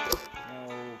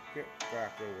 No, get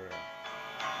back over there.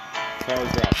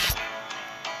 Charge up.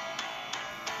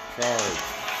 Charge.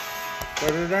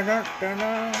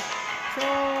 Da-da-da-da-da-da.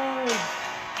 Charge.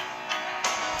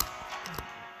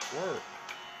 Work.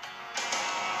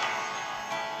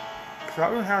 Cause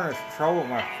I've been having this trouble with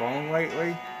my phone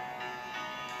lately.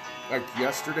 Like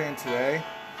yesterday and today.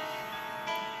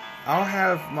 I'll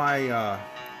have my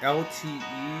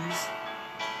LTEs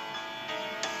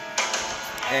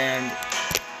and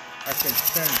I can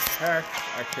send text,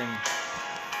 I can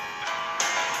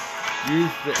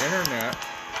use the internet,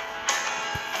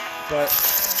 but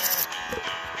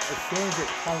as soon as it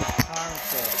comes time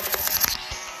to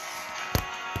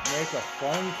make a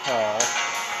phone call,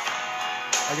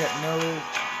 I got nothing.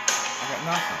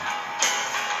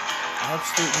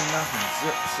 Absolutely nothing.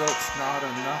 Zip, zilch, nada,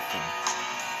 nothing.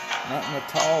 Nothing at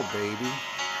all, baby.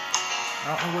 I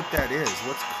don't know what that is.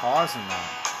 What's causing that?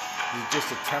 Is it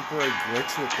just a temporary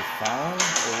glitch with the phone,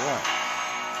 or what?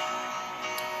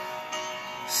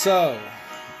 So,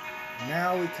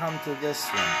 now we come to this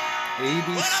one.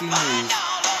 ABC News,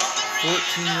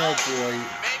 14-year-old boy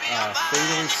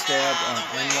fatally stabbed on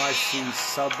NYC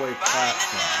subway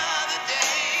platform.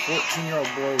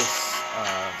 14-year-old boy was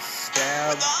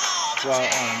stabbed while on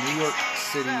a New York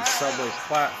City subway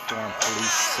platform,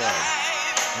 police said.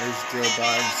 There's Joe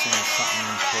Biden saying something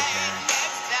incoherent.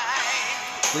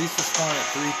 Police responded at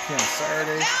 3 p.m.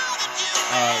 Saturday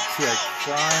to a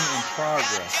crime in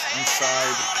progress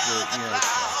inside the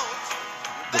airport.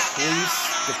 The police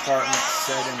department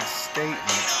said in a statement,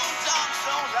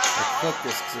 I clicked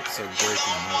this because it said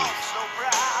breaking news.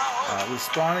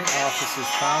 Responding officers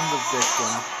found the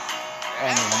victim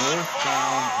on the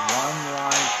northbound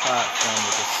one-line platform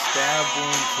with a stab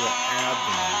wound to the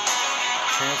abdomen,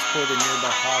 transported to a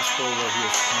nearby hospital where he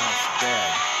was pronounced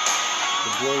dead. The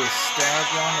boy was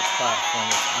stabbed on the platform.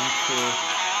 It's unclear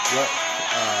what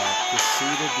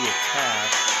preceded the attack.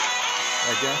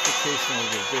 Identification of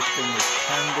the victim was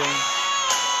pending.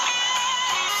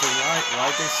 So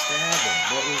why'd they stab him?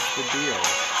 What was the deal?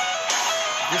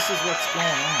 This is what's going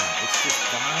on. It's just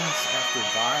violence after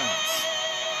violence.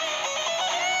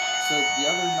 So the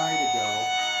other night ago,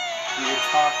 we were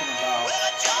talking about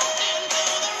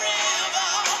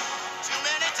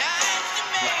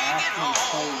the Akron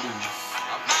police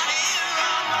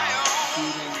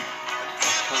shooting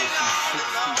a person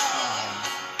 60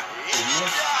 times. They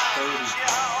missed 30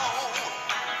 times.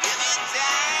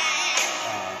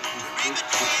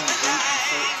 Between 8 and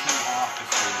 13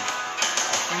 officers.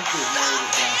 I think they've narrowed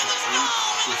it down to 8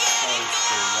 discharged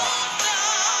their weapons.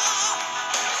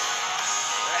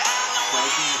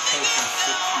 Striking the person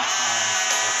 60 times,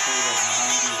 a total of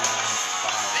 90 rounds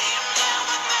fired.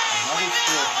 Another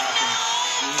spill happened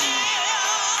in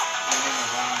and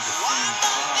around the same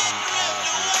time,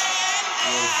 however,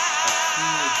 was a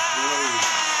teenage boy was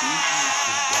beaten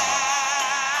to death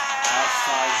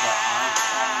outside the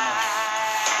Iconic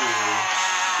School,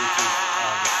 which is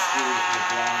the school that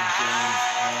LeBron James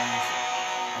owns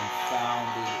and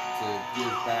founded to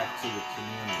give back to the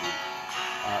community.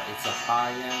 It's a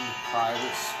high-end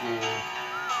private school,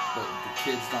 but the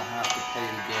kids don't have to pay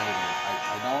to go there.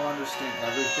 I don't understand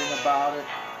everything about it,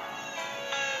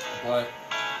 but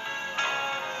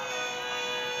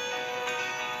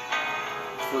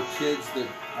for kids that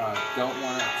don't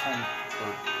want to attend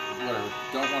or whatever,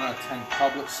 don't want to attend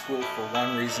public school for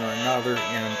one reason or another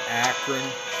in Akron,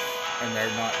 and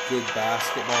they're not good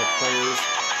basketball players,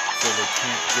 so they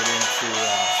can't get into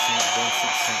St.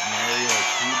 Vincent St. Mary like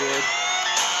he did,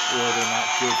 or they're not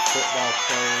good football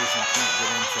players and can't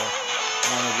get into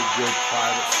one of the good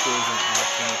private schools in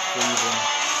Akron or Cleveland,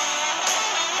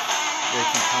 they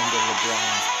can come to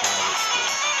LeBron's private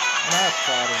school. And I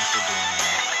applaud him for doing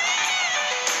that.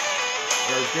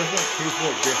 There are different people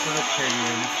with different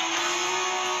opinions.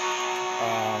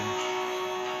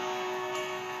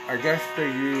 I guess they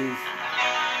use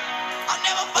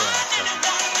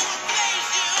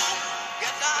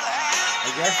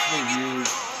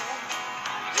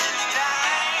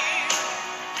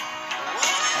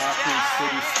Akron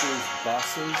City Schools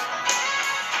buses,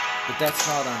 but that's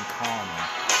not uncommon.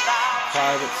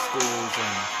 Private schools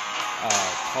and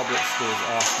public schools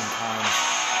oftentimes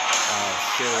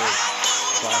share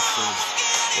buses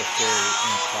if they're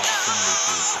in proximity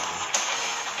to each other.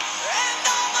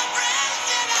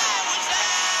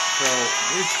 So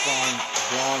this one,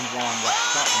 John got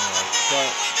something right,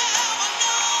 but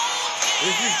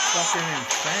this is fucking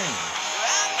insane.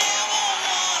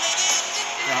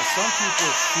 Now some people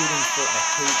are shooting for a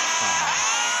hate crime.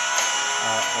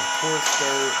 Of course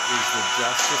there is the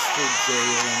Justice for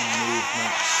Jalen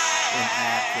movement in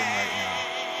Akron right now,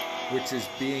 which is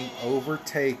being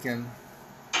overtaken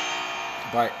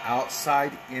by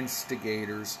outside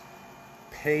instigators,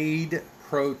 paid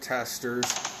protesters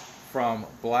from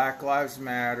Black Lives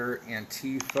Matter,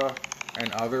 Antifa,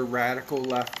 and other radical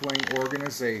left-wing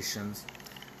organizations,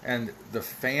 and the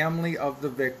family of the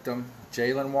victim,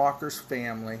 Jayland Walker's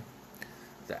family,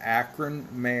 the Akron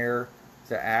mayor,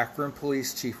 the Akron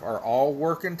police chief are all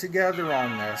working together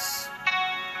on this,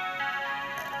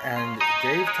 and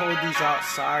they've told these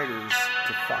outsiders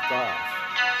to fuck off.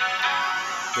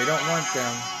 They don't want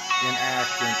them in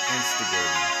Akron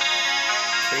instigating.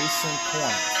 Case in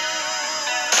point.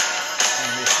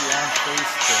 And if you're on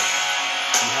Facebook,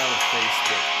 you have a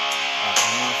Facebook, I'm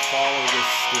going to follow this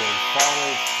story. Follow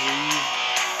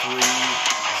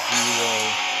 330-2-GO.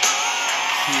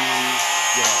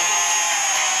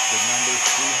 The number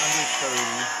 330,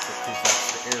 because that's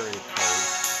the area code.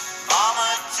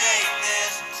 Mama, take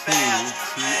this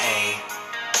 2-G-O.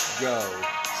 G-O.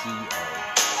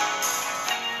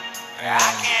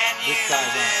 And this guy's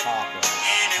on top of it.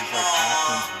 He's like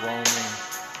Akron's roaming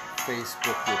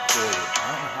Facebook reporter. I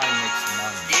don't know how he makes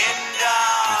money.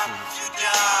 This is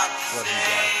what he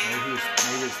does. Maybe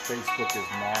his Facebook is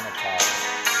monetized.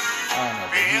 I don't know.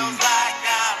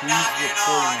 But he's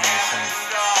reporting on this thing.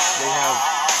 They have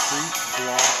streets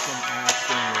blocked in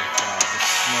Akron with the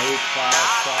snow plow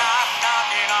trucks.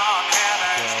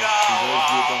 So for those of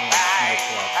you who don't know snow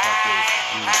plow truck is,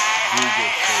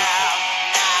 Google search it.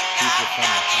 People from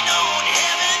Ohio know what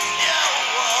I'm talking about.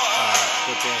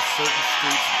 But there are certain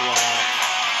streets blocked.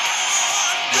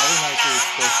 The other night there was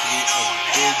supposed to be a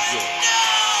vigil.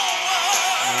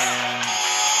 And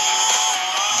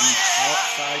these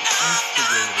outside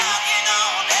instigators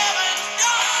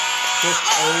took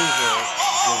over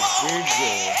the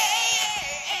vigil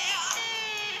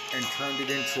and turned it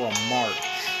into a march.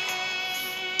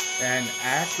 And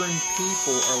Akron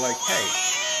people are like, hey,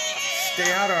 stay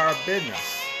out of our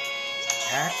business.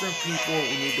 Akron people,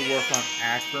 we need to work on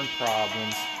Akron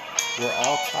problems. We're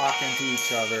all talking to each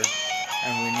other,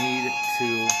 and we need to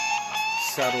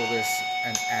settle this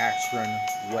an Akron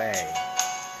way.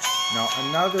 Now,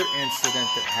 another incident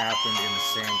that happened in the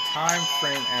same time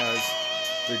frame as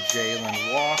the Jayland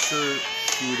Walker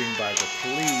shooting by the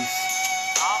police,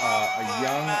 a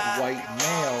young white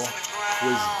male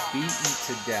was beaten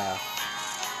to death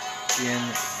in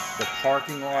the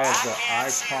parking lot of the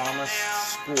I Promise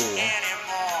school,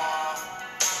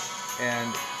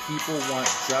 and people want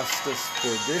justice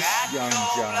for this young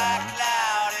gentleman.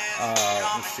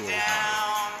 Let's see what his name is.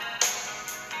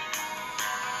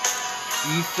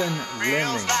 Ethan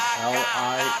Liming,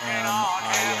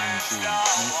 L-I-M-I-N-G,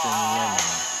 Ethan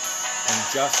Liming. And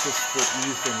justice for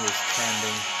Ethan was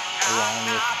trending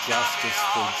along with justice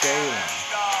for Jayland.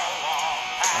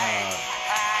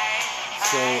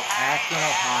 So Akron,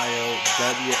 Ohio,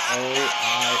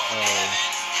 W-O-I-O.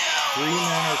 3 men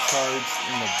are charged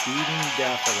in the beating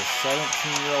death of a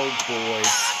 17-year-old boy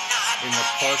in the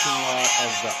parking lot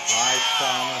of the I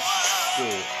Promise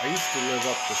school. I used to live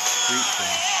up the street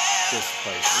from this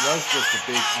place. It was just a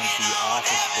big empty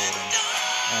office building,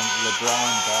 and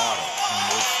LeBron bought it. And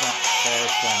it's not far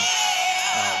from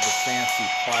the fancy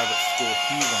private school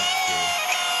he went to.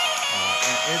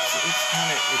 And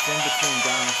it's in between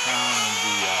downtown and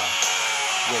the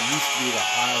what used to be the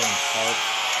Highland Park,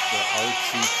 the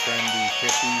artsy, trendy,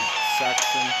 hippie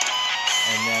section,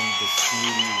 and then the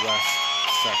snooty west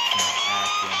section of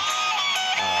Akron.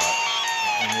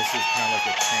 And this is kind of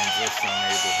like a transitional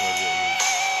neighborhood where it was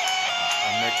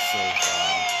a mix of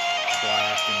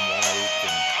black and white,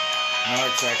 and not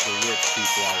exactly rich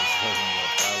people I was living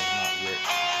with. I was not rich,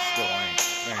 still ain't.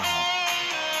 Anyhow.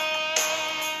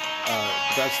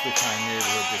 That's the kind of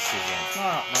neighborhood this is in.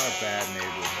 Not a bad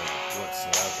neighborhood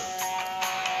whatsoever.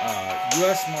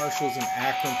 U.S. Marshals and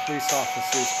Akron police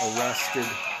officers arrested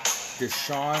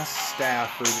Deshaun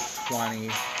Stafford,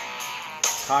 20,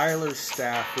 Tyler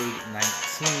Stafford,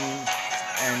 19,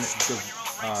 and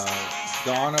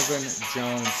Donovan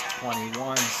Jones,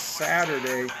 21,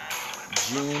 Saturday,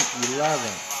 June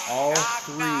 11th. All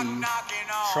 3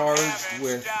 charged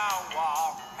with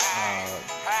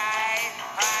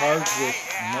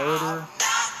murder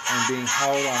and being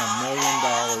held on $1 million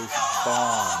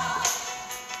bond.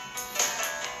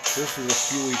 This was a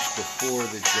few weeks before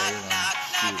the Jalen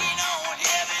shooting.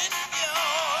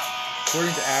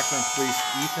 According to Akron police,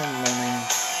 Ethan Lemming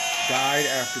died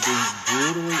after being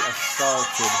brutally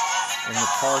assaulted in the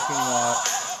parking lot.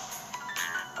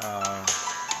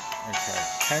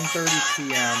 10:30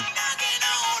 p.m.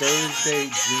 Thursday,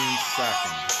 June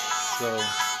 2nd. So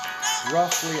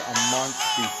roughly a month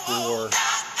before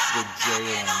the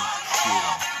Jalen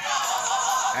shooting.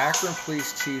 Akron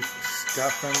Police Chief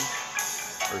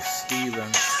Stephen,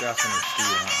 I don't know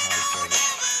how I said it,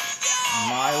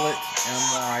 Mylett,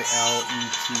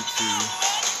 M-Y-L-E-T-T,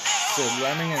 said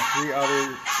Lemming and 3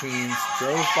 other teens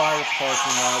drove by the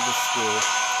parking lot of the school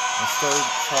and started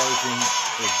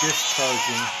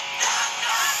discharging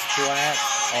Splat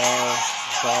R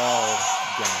ball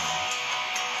gun.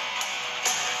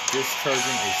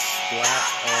 Discharging a Splat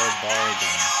R ball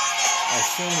gun. I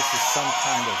assume this is some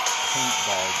kind of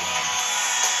paintball gun.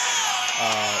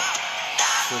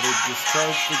 So they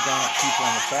discharged the gun at people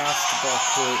on the basketball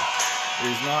court.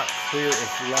 It is not clear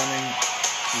if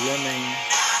Lemming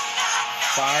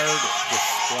fired the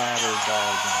splatter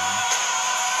ball gun.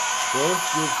 Both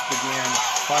groups began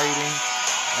fighting,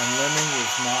 and Lemming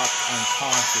was knocked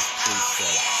unconscious, police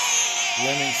said.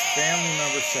 Lemming's family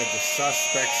member said the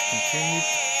suspects continued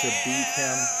to beat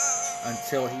him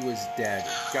until he was dead.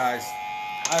 Guys,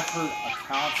 I've heard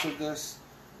accounts of this.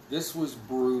 This was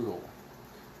brutal.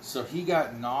 So he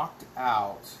got knocked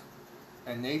out,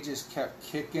 and they just kept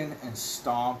kicking and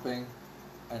stomping,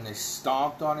 and they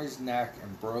stomped on his neck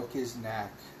and broke his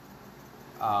neck.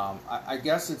 I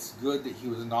guess it's good that he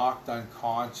was knocked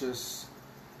unconscious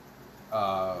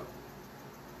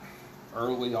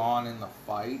early on in the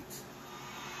fight.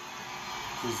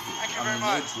 Because,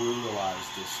 they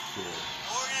brutalized this kid.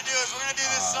 What we're going to do is we're going to do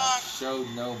this song. Showed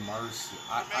no mercy.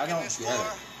 I don't get it.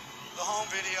 The home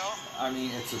video. I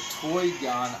mean, it's a toy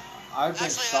gun. I've been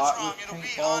shot with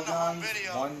paintball guns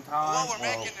one time. What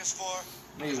we're making this for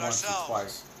maybe once or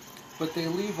twice. But they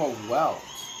leave a welt.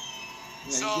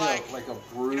 You know, you get like a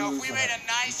bruise. You know, if we made a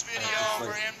nice video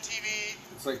for MTV,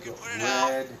 it's like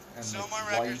red and the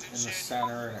white in the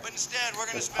center, and but instead we're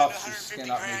going to it spend puffs your 150 skin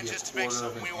up grand maybe just a to make quarter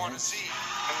of something an we want to inch. see.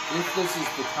 If this is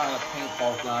the kind of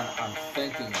paintball gun I'm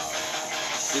thinking of,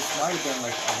 this might have been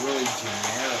like a really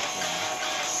generic one.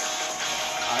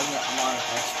 I'm not an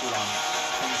expert on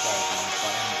paintball guns, but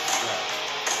I'm a stretch.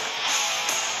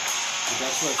 But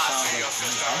that's what it sounds like to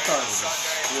me. I thought it was a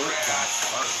squirt gun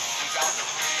first.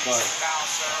 But,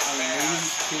 I mean, maybe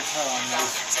these kids had on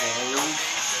nice clothes.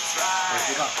 But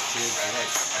they're not kids, they're like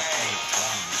in their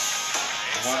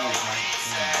 20s. One was 19.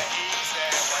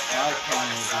 My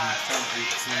opinion is when you turn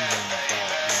 18, you're an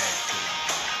adult.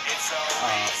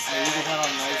 Maybe they had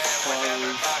on nice clothes,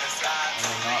 and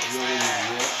they're not really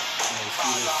rich, and they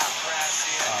see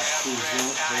this,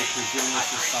 they presume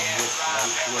this is some rich white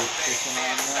boy picking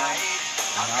on them,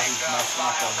 and now he's messing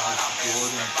up a nice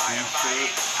Jordan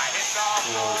t-shirt,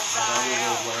 or whatever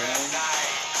they're wearing,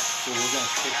 so we're going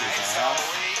to kick his ass,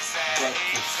 but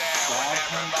to stomp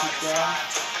him to death,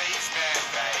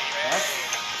 that's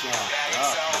jacked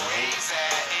up, bro.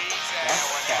 That's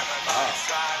fucked up.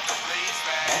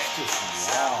 That's just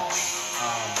wrong. I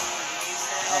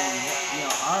mean, you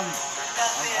know, I'm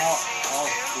all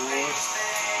for it.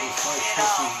 If somebody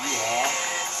pisses you off,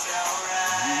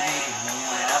 you need to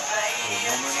man up or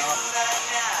woman up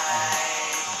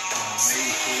and maybe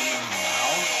hit them in the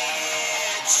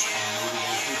mouth, and maybe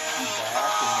they hit you back,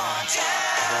 and then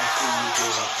eventually you go,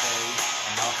 okay,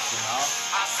 enough's enough.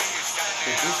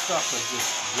 But this stuff is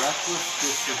just reckless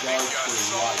disregard for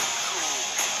life.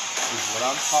 Is what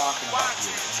I'm talking about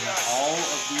here. And in all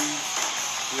of these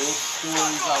little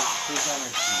stories I've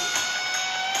presented to you,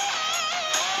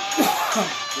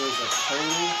 there's a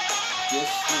total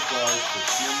disregard for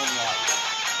human life.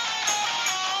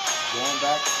 Going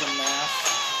back to the mass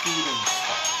shooting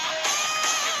stuff.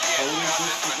 Total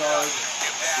disregard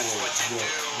for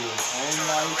your own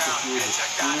life, if you're the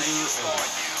shooter or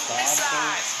the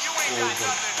stomper or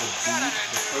the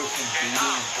person beating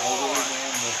an elderly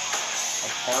man with a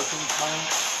parking tank,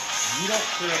 you don't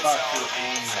care about your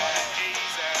own life.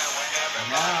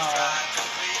 Now,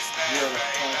 you're at a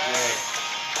point where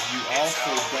you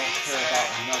also don't care about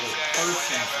another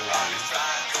person's life,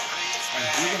 and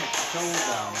you're going to kill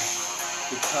them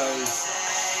because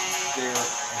they're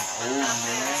an old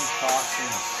man crossing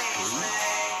the street.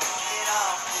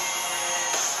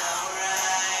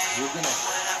 You're going to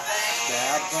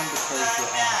stab them because they're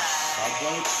on a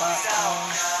subway platform.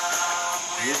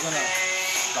 You're going to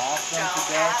stomp them to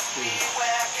death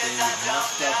because they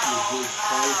messed up your good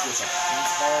clothes with a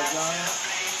paintball gun.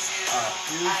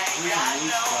 Here's a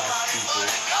newsflash,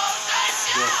 people.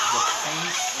 the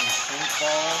paint in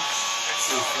paintball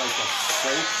is like a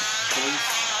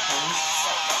soap-based paint.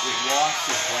 It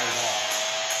washes right off.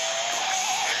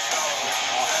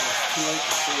 It's too late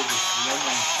to say this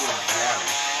lemon shit water.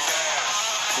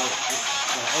 But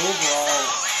the overall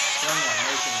point I'm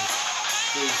making is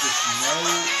there's just no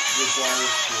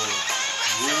regard for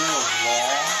rule of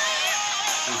law.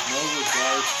 There's no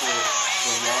regard for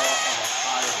the law of a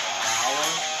higher power.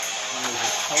 And there's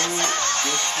a total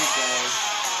disregard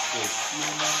for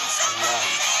human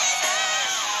life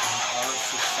in our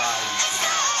society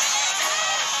today.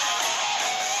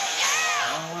 I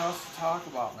don't know what else to talk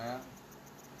about, man.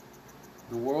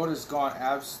 The world has gone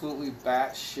absolutely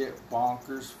batshit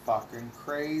bonkers fucking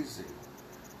crazy.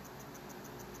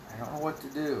 I don't know what to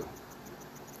do.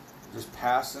 Just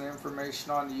passing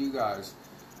information on to you guys.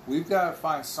 We've got to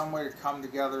find some way to come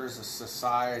together as a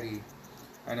society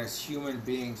and as human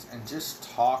beings and just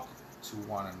talk to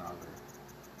one another.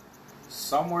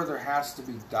 Somewhere there has to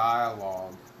be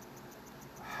dialogue.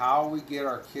 How we get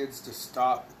our kids to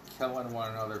stop killing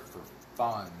one another for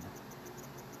fun.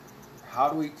 How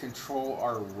do we control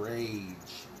our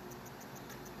rage?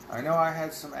 I know I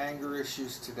had some anger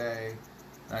issues today,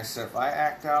 and I said if I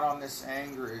act out on this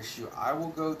anger issue, I will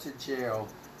go to jail,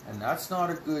 and that's not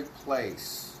a good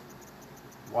place.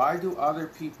 Why do other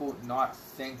people not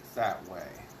think that way?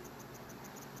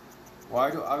 Why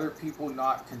do other people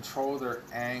not control their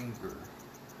anger?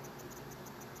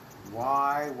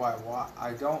 Why?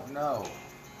 I don't know.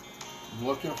 I'm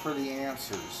looking for the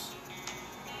answers.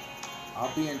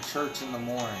 I'll be in church in the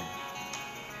morning.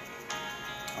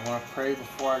 I want to pray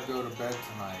before I go to bed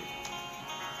tonight.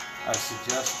 I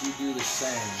suggest you do the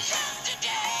same.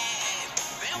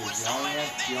 Because the only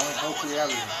hope we have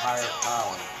is a higher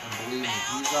power. And believe me,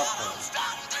 He's up there.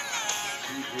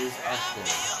 He is up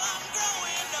there.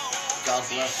 God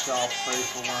bless y'all. Pray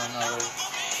for one another.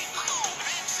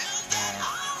 And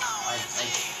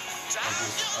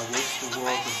I wish the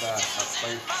world the best. I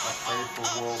pray for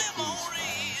world peace,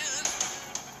 man.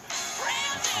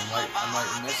 I'm like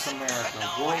Miss America.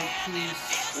 World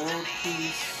peace, world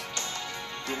peace.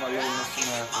 Do my little Miss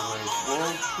America ways.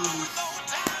 World peace.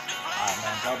 Alright,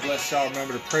 man. God bless y'all.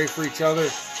 Remember to pray for each other.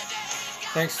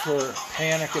 Thanks for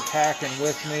panic attacking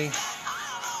with me.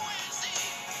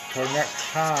 Till next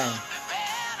time.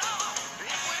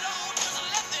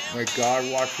 May God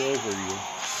watch over you.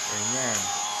 Amen.